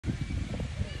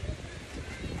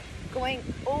going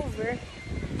over.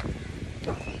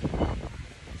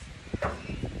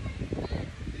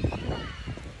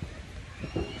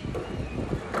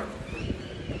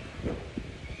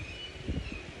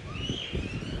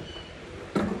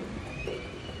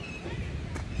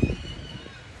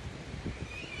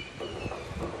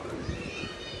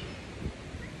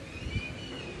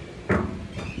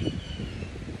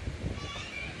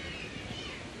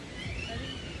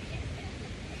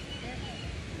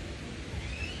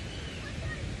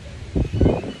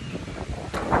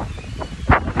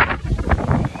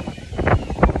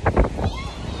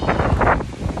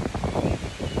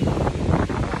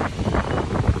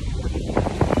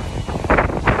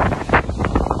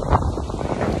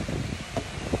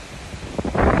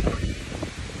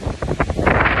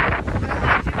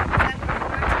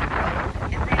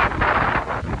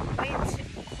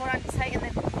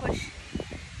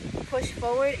 Push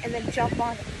forward and then jump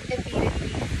on it immediately.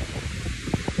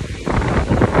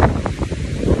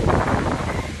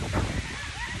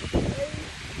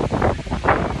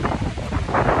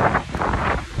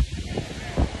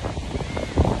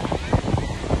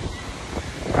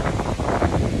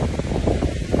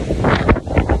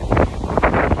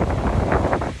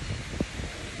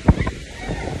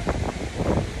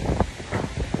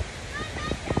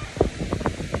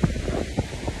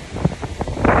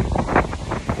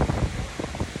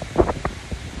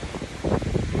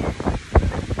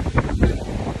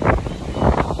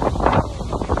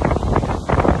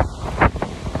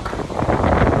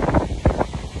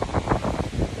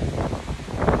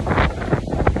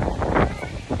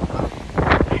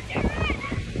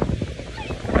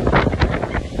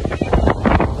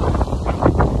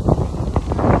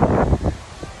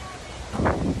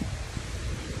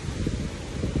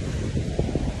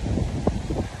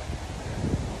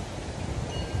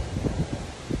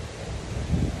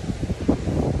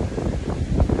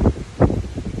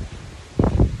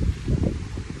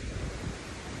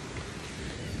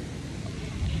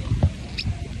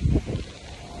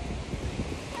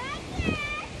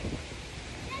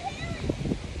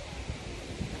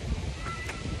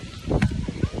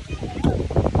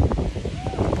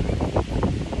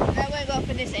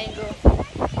 For this angle.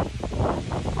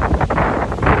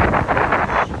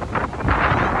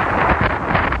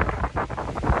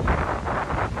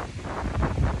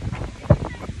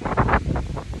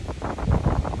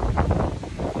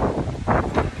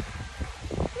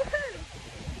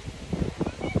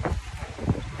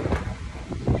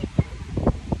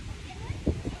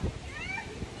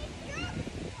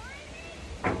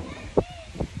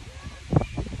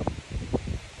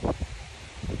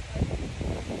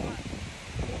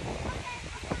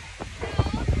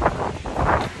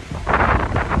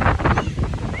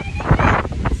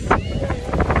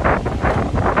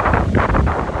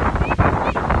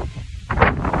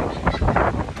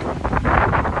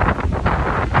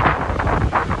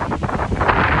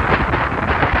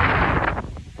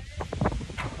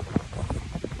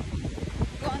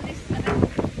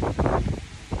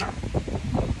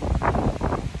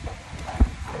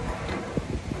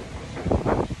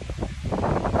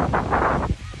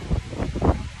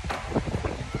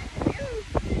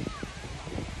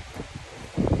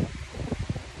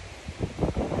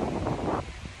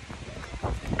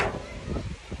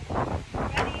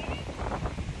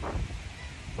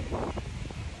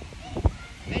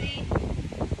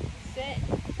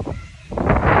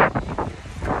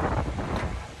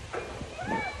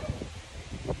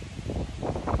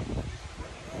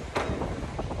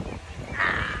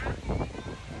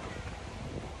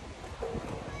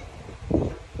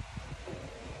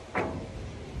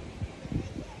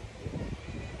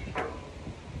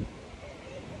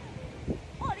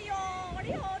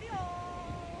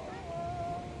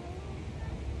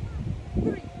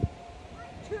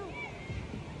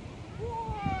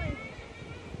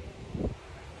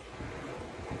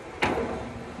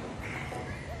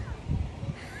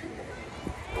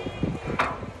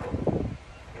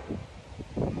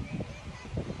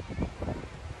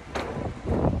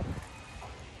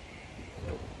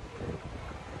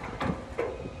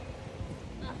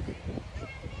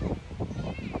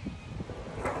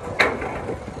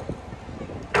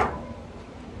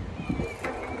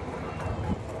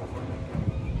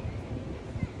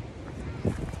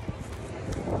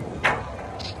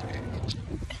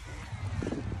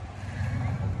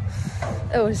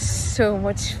 It was so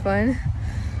much fun.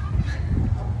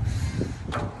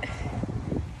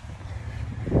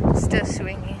 Still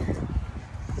swinging.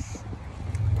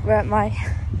 We're at my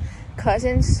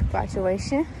cousin's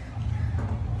graduation.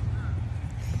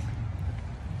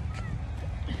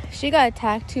 She got a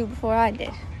tattoo before I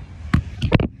did.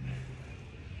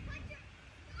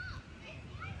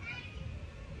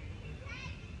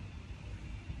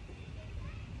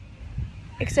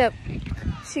 Except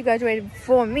she graduated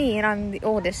before me and I'm the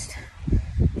oldest.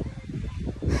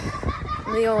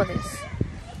 The oldest.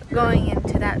 Going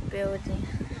into that building.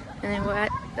 And then we're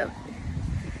at the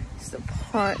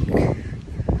park.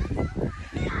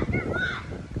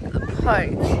 The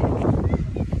park.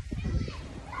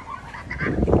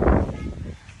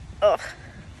 Ugh.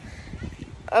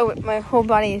 Oh, my whole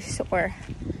body is sore.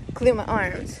 Including my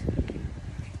arms.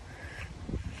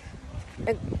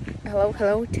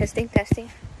 Hello, testing.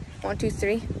 1, 2,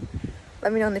 3.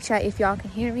 Let me know in the chat if y'all can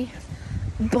hear me.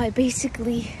 But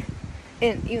basically,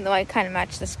 and even though I kind of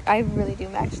match this, I really do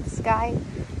match the sky,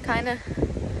 kind of.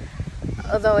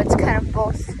 Although it's kind of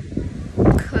both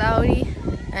cloudy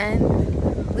and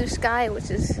blue sky, which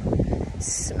is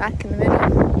smack in the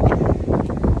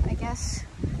middle, I guess.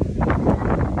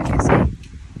 I can't say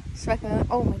smack in the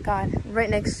middle. Oh my god, right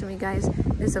next to me, guys,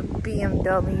 is a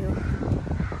BMW.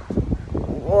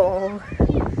 Whoa.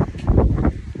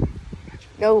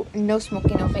 No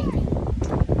smoking, no vaping.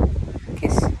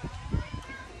 Kiss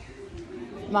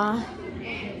my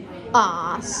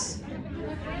ass.